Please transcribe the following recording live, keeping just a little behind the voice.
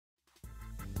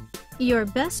Your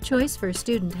best choice for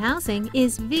student housing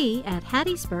is V at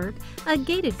Hattiesburg, a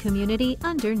gated community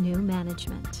under new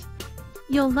management.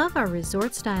 You'll love our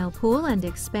resort-style pool and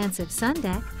expansive sun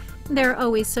deck. There are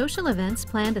always social events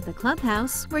planned at the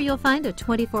clubhouse, where you'll find a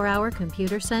 24-hour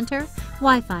computer center,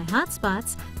 Wi-Fi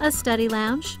hotspots, a study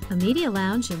lounge, a media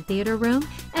lounge and theater room,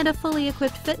 and a fully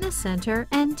equipped fitness center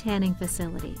and tanning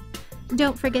facility.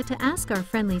 Don't forget to ask our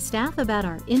friendly staff about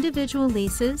our individual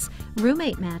leases,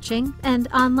 roommate matching, and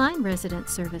online resident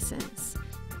services.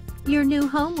 Your new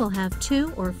home will have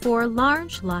 2 or 4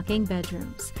 large locking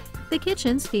bedrooms. The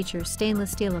kitchens feature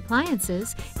stainless steel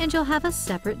appliances, and you'll have a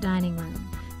separate dining room.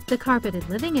 The carpeted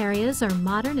living areas are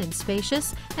modern and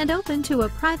spacious and open to a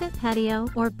private patio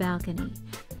or balcony.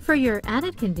 For your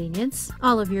added convenience,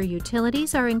 all of your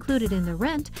utilities are included in the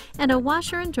rent, and a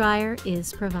washer and dryer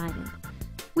is provided.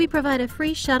 We provide a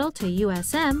free shuttle to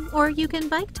USM, or you can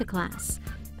bike to class.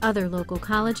 Other local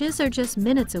colleges are just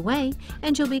minutes away,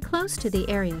 and you'll be close to the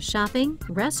area's shopping,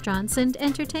 restaurants, and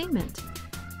entertainment.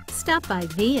 Stop by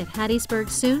V at Hattiesburg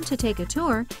soon to take a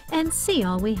tour and see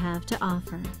all we have to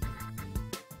offer.